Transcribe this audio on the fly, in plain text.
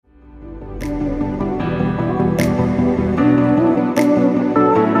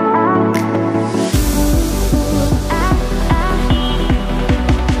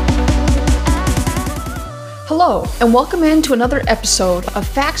and welcome into another episode of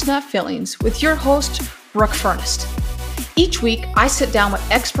Facts Not Feelings with your host, Brooke Furness. Each week, I sit down with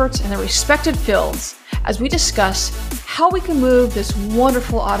experts in their respected fields as we discuss how we can move this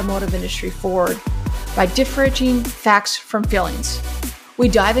wonderful automotive industry forward by differentiating facts from feelings. We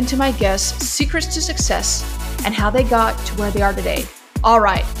dive into my guests' secrets to success and how they got to where they are today. All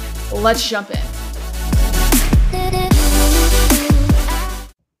right, let's jump in.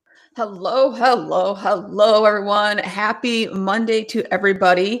 Hello, everyone. Happy Monday to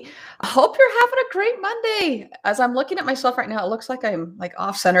everybody. I hope you're having a great Monday. As I'm looking at myself right now, it looks like I'm like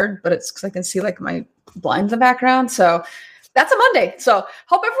off-centered, but it's because I can see like my blinds in the background. So that's a Monday. So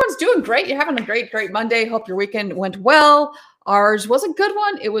hope everyone's doing great. You're having a great Monday. Hope your weekend went well. Ours was a good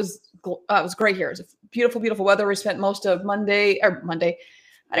one. It was great here. It was beautiful weather. We spent most of Monday. I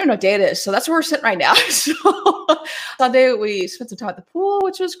don't know what day it is. So that's where we're sitting right now. So Sunday, we spent some time at the pool,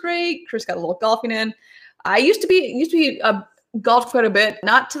 which was great. Chris got a little golfing in. I used to be golfed quite a bit,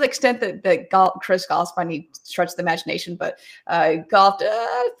 not to the extent that Chris golfs by any stretch of the imagination, but I golfed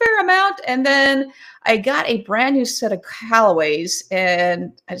a fair amount. And then I got a brand new set of Callaways,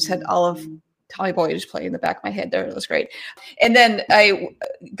 and I just had all of Tommy Boy just playing in the back of my head there. It was great. And then I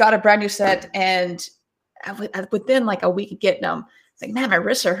got a brand new set, and within like a week of getting them, like, man, my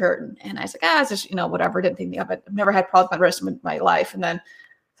wrists are hurting. And I was like, it's just, whatever. Didn't think of it. I've never had problems with my wrists in my life. And then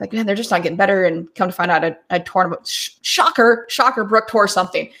it's like, man, they're just not getting better. And come to find out, I tore shocker, Brooke tore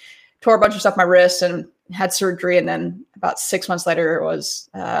something. Tore a bunch of stuff on my wrists and had surgery. And then about 6 months later, it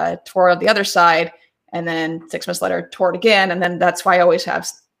was tore on the other side. And then 6 months later, tore it again. And then that's why I always have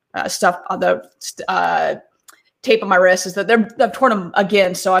stuff on the tape on my wrist, is that I've torn them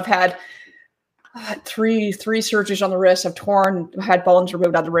again. So I've had three surgeries on the wrist. I've had bones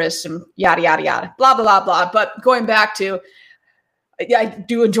removed on the wrist and yada, blah, blah, blah. But going back to, I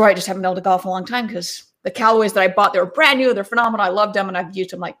do enjoy just having been able to golf a long time, because the Callaways that I bought, they were brand new. They're phenomenal. I loved them, and I've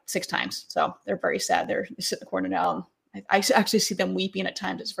used them like 6 times. So they're very sad. They sit in the corner now. And I actually see them weeping at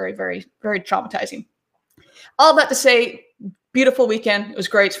times. It's very, very, very traumatizing. All that to say, beautiful weekend. It was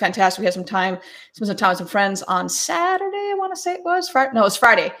great. It's fantastic. We had some time with some friends on Saturday. I want to say it was Friday. No, it was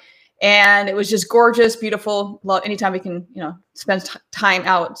Friday. And it was just gorgeous, beautiful. Love anytime we can, spend time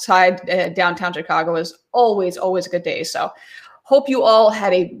outside downtown Chicago is always a good day. So hope you all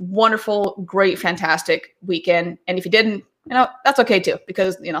had a wonderful, great, fantastic weekend. And if you didn't, that's okay too,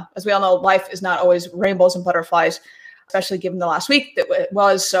 because, as we all know, life is not always rainbows and butterflies, especially given the last week that it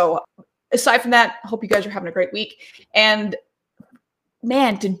was. So aside from that, I hope you guys are having a great week. And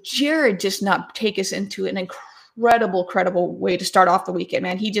man, did Jared just not take us into an incredible way to start off the weekend,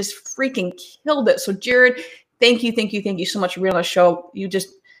 man. He just freaking killed it. So Jared, thank you so much for being on the show.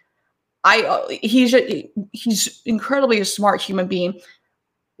 He's incredibly a smart human being.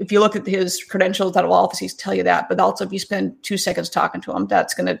 If you look at his credentials, that'll obviously tell you that, but also if you spend 2 seconds talking to him,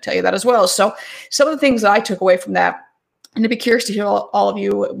 that's going to tell you that as well. So some of the things that I took away from that, and I'd be curious to hear all of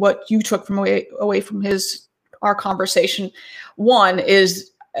you, what you took away from our conversation. One is,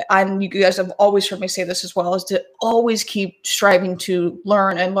 and you guys have always heard me say this as well, is to always keep striving to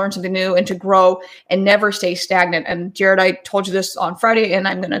learn something new and to grow and never stay stagnant. And Jared, I told you this on Friday, and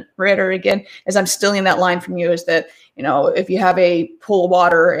I'm going to reiterate again, as I'm stealing that line from you, is that, if you have a pool of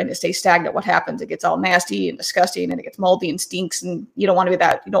water and it stays stagnant, what happens? It gets all nasty and disgusting, and it gets moldy and stinks, and you don't want to be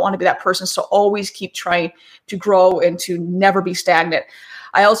that. You don't want to be that person. So always keep trying to grow and to never be stagnant.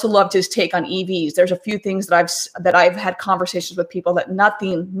 I also loved his take on EVs. There's a few things that I've had conversations with people that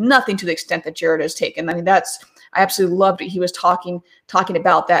nothing to the extent that Jared has taken. I mean, I absolutely loved it. He was talking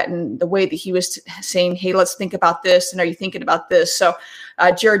about that, and the way that he was saying, hey, let's think about this. And are you thinking about this? So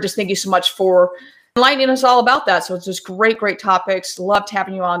Jared, just thank you so much for enlightening us all about that. So it's just great topics. Loved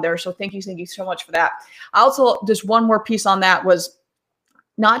having you on there. So thank you so much for that. Also, just one more piece on that was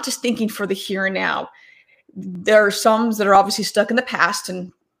not just thinking for the here and now. There are some that are obviously stuck in the past,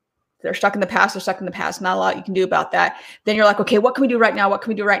 and they're stuck in the past. Not a lot you can do about that. Then you're like, okay, what can we do right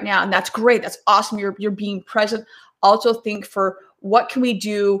now? And that's great. That's awesome. You're being present. Also think for what can we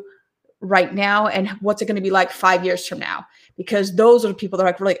do right now, and what's it going to be like 5 years from now? Because those are the people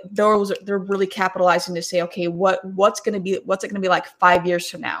that are like, they're really capitalizing to say, okay, what's it going to be like 5 years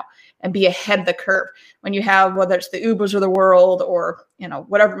from now, and be ahead of the curve. When you have, whether it's the Ubers of the world or,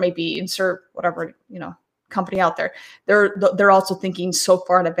 whatever it may be, insert whatever, company out there, they're also thinking so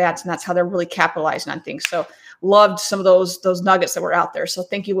far in advance, and that's how they're really capitalizing on things. So loved some of those nuggets that were out there. So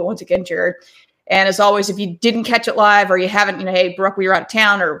thank you once again, Jared. And as always, if you didn't catch it live, or you haven't, hey, Brooke, we were out of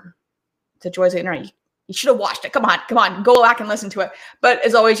town, or the joys of the internet, you should have watched it. Come on, go back and listen to it. But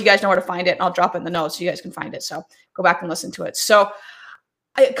as always, you guys know where to find it, and I'll drop it in the notes so you guys can find it. So go back and listen to it. So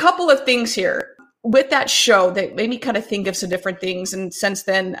a couple of things here. with that show, that made me kind of think of some different things. And since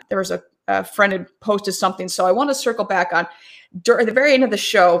then, there was a friend had posted something. So I want to circle back on during the very end of the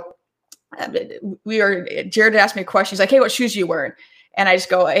show. Jared asked me a question. He's like, "Hey, what shoes are you wearing?" And I just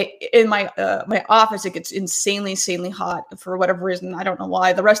go, in my office, it gets insanely hot for whatever reason. I don't know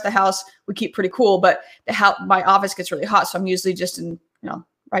why. The rest of the house we keep pretty cool, but my office gets really hot. So I'm usually just in,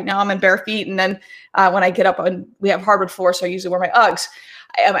 right now I'm in bare feet. And then when I get up, and we have hardwood floor, so I usually wear my Uggs.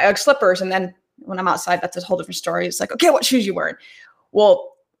 I have my Ugg slippers. And then when I'm outside, that's a whole different story. It's like, okay, what shoes are you wearing?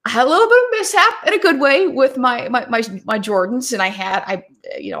 Well, I had a little bit of mishap in a good way with my Jordans, and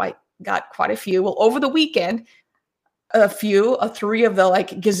I got quite a few. Well, over the weekend, three of the like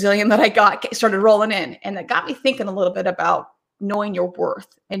gazillion that I got started rolling in. And that got me thinking a little bit about knowing your worth.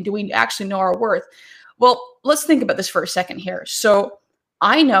 And do we actually know our worth? Well, let's think about this for a second here. So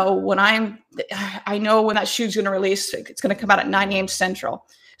I know when that shoe's going to release, it's going to come out at 9 a.m. Central.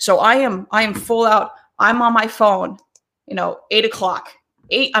 So I am full out. I'm on my phone, 8 o'clock.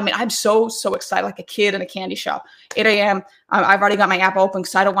 I'm so excited, like a kid in a candy shop. 8 a.m. I've already got my app open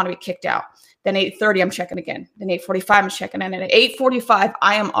because I don't want to be kicked out. Then 8:30, I'm checking again. Then 8:45, I'm checking in. And at 8:45,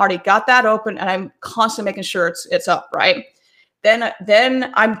 I am already got that open, and I'm constantly making sure it's up, right? Then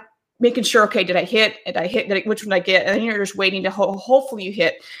I'm making sure, okay, did I hit? Which one did I get? And then you're just waiting to hopefully you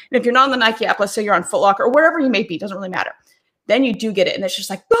hit. And if you're not on the Nike app, let's say you're on Foot Locker or wherever you may be, doesn't really matter. Then you do get it. And it's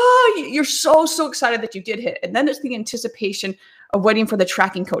just like, you're so excited that you did hit. And then it's the anticipation of waiting for the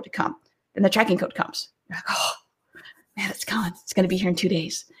tracking code to come. And the tracking code comes. You're like, oh, man, it's coming. It's going to be here in 2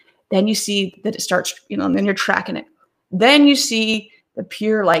 days. Then you see that it starts, and then you're tracking it. Then you see the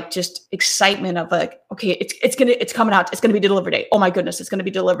pure, like, just excitement of like, okay, it's coming out. It's going to be delivery day. Oh my goodness, it's going to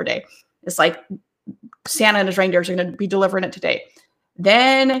be delivery day. It's like Santa and his reindeers are going to be delivering it today.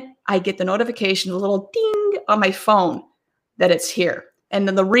 Then I get the notification, a little ding on my phone that it's here. And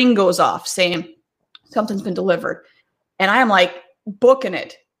then the ring goes off saying something's been delivered. And I am like booking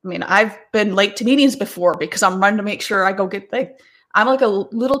it. I mean, I've been late to meetings before because I'm running to make sure I go get I'm like a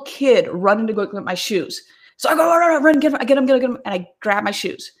little kid running to go get my shoes. So I go, run, get them, and I grab my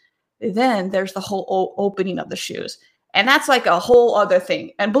shoes. Then there's the whole opening of the shoes. And that's like a whole other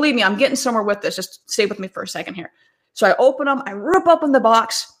thing. And believe me, I'm getting somewhere with this. Just stay with me for a second here. So I open them, I rip open the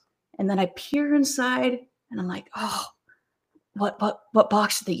box, and then I peer inside, and I'm like, oh, what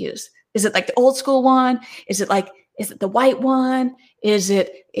box did they use? Is it like the old school one? Is it the white one? Is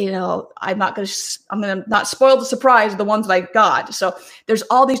it, I'm going to not spoil the surprise of the ones that I got. So there's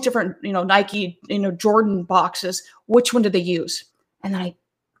all these different, Nike, Jordan boxes. Which one did they use? And then I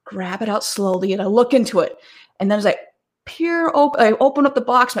grab it out slowly and I look into it. And then it's like I open up the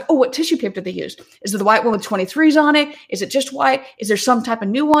box. I'm like, oh, what tissue paper did they use? Is it the white one with 23s on it? Is it just white? Is there some type of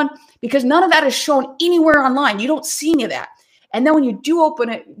new one? Because none of that is shown anywhere online. You don't see any of that. And then when you do open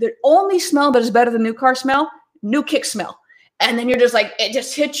it, the only smell that is better than new car smell, new kick smell. And then you're just like, it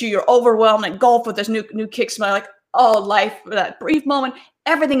just hits you. You're overwhelmed and engulfed with this new kick smell. Like, oh, life, for that brief moment,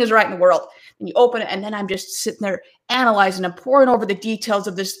 everything is right in the world. And you open it, and then I'm just sitting there analyzing and pouring over the details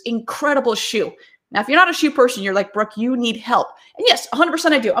of this incredible shoe. Now, if you're not a shoe person, you're like, Brooke, you need help. And yes,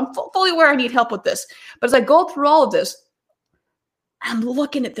 100% I do. I'm fully aware I need help with this. But as I go through all of this, I'm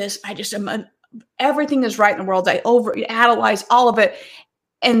looking at this. Everything is right in the world. I overanalyze all of it.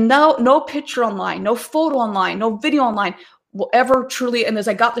 And no picture online, no photo online, no video online will ever truly. And as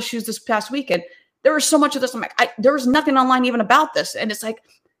I got the shoes this past weekend, there was so much of this. I'm like, there was nothing online even about this. And it's like,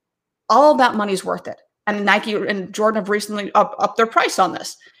 all of that money is worth it. And Nike and Jordan have recently upped their price on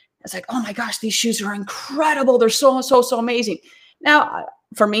this. It's like, oh my gosh, these shoes are incredible. They're so amazing. Now,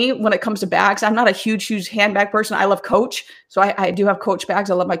 for me, when it comes to bags, I'm not a huge handbag person. I love Coach. So I do have Coach bags.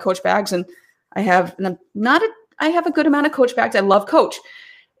 I love my Coach bags. And I have a good amount of Coach bags. I love Coach.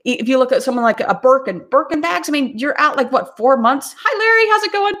 If you look at someone like a Birkin bags, I mean, you're out like 4 months. Hi, Larry, how's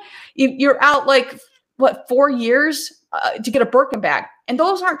it going? You're out 4 years to get a Birkin bag, and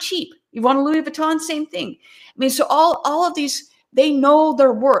those aren't cheap. You want a Louis Vuitton, same thing. I mean, so all of these, they know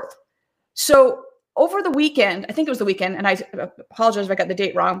their worth. So over the weekend, I think it was the weekend, and I apologize if I got the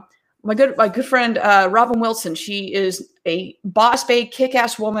date wrong. My good friend Robin Wilson, she is a boss babe,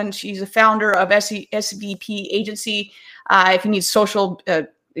 kick-ass woman. She's a founder of SVP Agency. If you need social.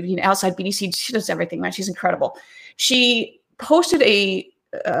 If you need outside BDC, she does everything, man. She's incredible. She posted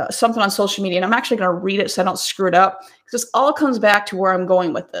something on social media, and I'm actually going to read it so I don't screw it up, because this all comes back to where I'm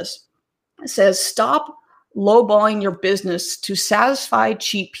going with this. It says, stop lowballing your business to satisfy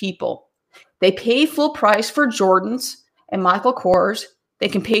cheap people. They pay full price for Jordans and Michael Kors. They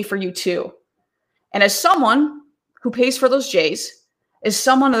can pay for you too. And as someone who pays for those J's, is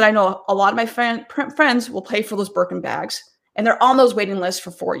someone that I know a lot of my friends will pay for those Birkin bags. And they're on those waiting lists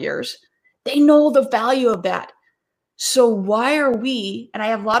for 4 years. They know the value of that. So why are we, and I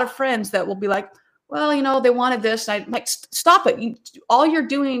have a lot of friends that will be like, well, they wanted this. And I'm like, stop it. All you're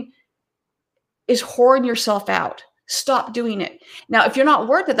doing is whoring yourself out. Stop doing it. Now, if you're not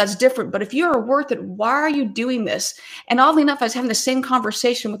worth it, that's different. But if you are worth it, why are you doing this? And oddly enough, I was having the same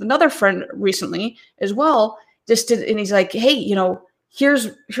conversation with another friend recently as well. And he's like, hey, here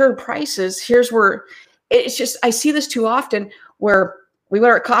are prices. Here's where it's just, I see this too often where we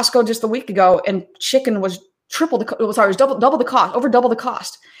were at Costco just a week ago and chicken was double the cost, over double the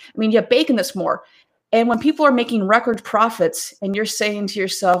cost. I mean, you have bacon that's more. And when people are making record profits and you're saying to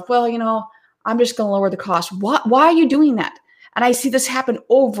yourself, well, I'm just going to lower the cost. Why are you doing that? And I see this happen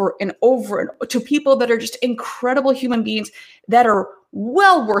over and over and to people that are just incredible human beings that are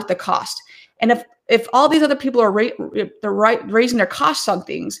well worth the cost. And if all these other people are raising their costs on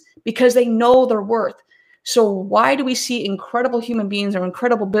things because they know their worth. So why do we see incredible human beings or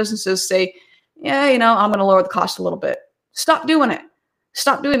incredible businesses say, yeah, I'm going to lower the cost a little bit? Stop doing it.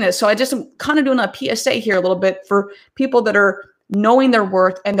 Stop doing this. So I just am kind of doing a PSA here a little bit for people that are knowing their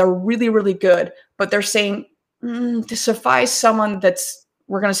worth and they're really, really good, but they're saying to suffice someone that's,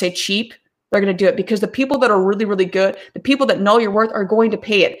 we're going to say cheap, they're going to do it because the people that are really, really good, the people that know your worth are going to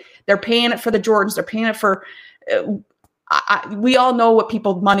pay it. They're paying it for the Jordans. They're paying it for, we all know what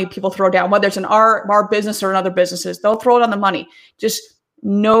money people throw down, whether it's in our business or in other businesses, they'll throw it on the money. Just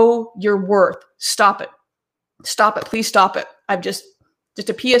know your worth. Stop it. Stop it. Please stop it. Just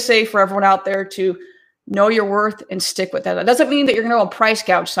a PSA for everyone out there to know your worth and stick with that. That doesn't mean that you're going to go price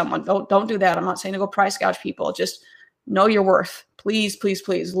gouge someone. Don't do that. I'm not saying to go price gouge people. Just know your worth. Please, please,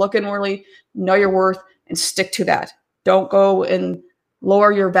 please look inwardly, know your worth and stick to that. Don't go and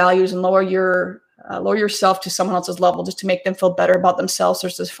lower your values and lower yourself to someone else's level just to make them feel better about themselves or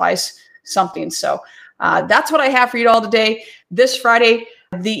to suffice something. So that's what I have for you all today. This Friday,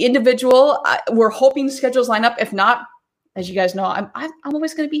 the individual, we're hoping schedules line up. If not, as you guys know, I'm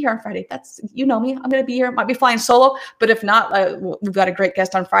always going to be here on Friday. That's, I'm going to be here. Might be flying solo, but if not, we've got a great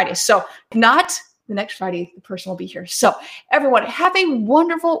guest on Friday. So if not, the next Friday, the person will be here. So everyone, have a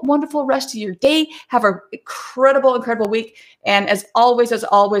wonderful, wonderful rest of your day. Have an incredible, incredible week. And as always,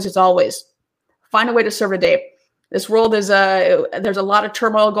 find a way to serve a day. This world is there's a lot of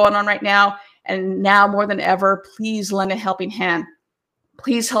turmoil going on right now. And now more than ever, please lend a helping hand.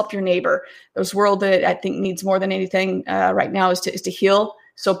 Please help your neighbor. This world that I think needs more than anything right now is to heal.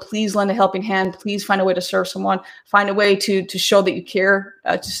 So please lend a helping hand. Please find a way to serve someone. Find a way to show that you care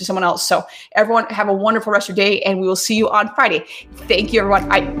to someone else. So everyone have a wonderful rest of your day, and we will see you on Friday. Thank you, everyone.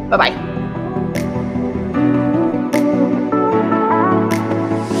 Bye-bye.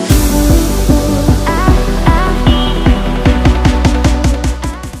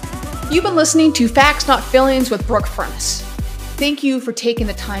 You've been listening to Facts Not Feelings with Brooke Furness. Thank you for taking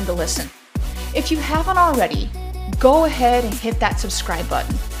the time to listen. If you haven't already, go ahead and hit that subscribe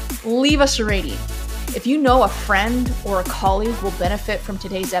button. Leave us a rating. If you know a friend or a colleague will benefit from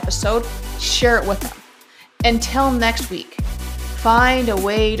today's episode, share it with them. Until next week, find a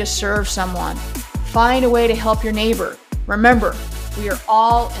way to serve someone. Find a way to help your neighbor. Remember, we are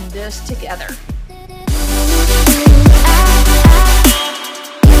all in this together.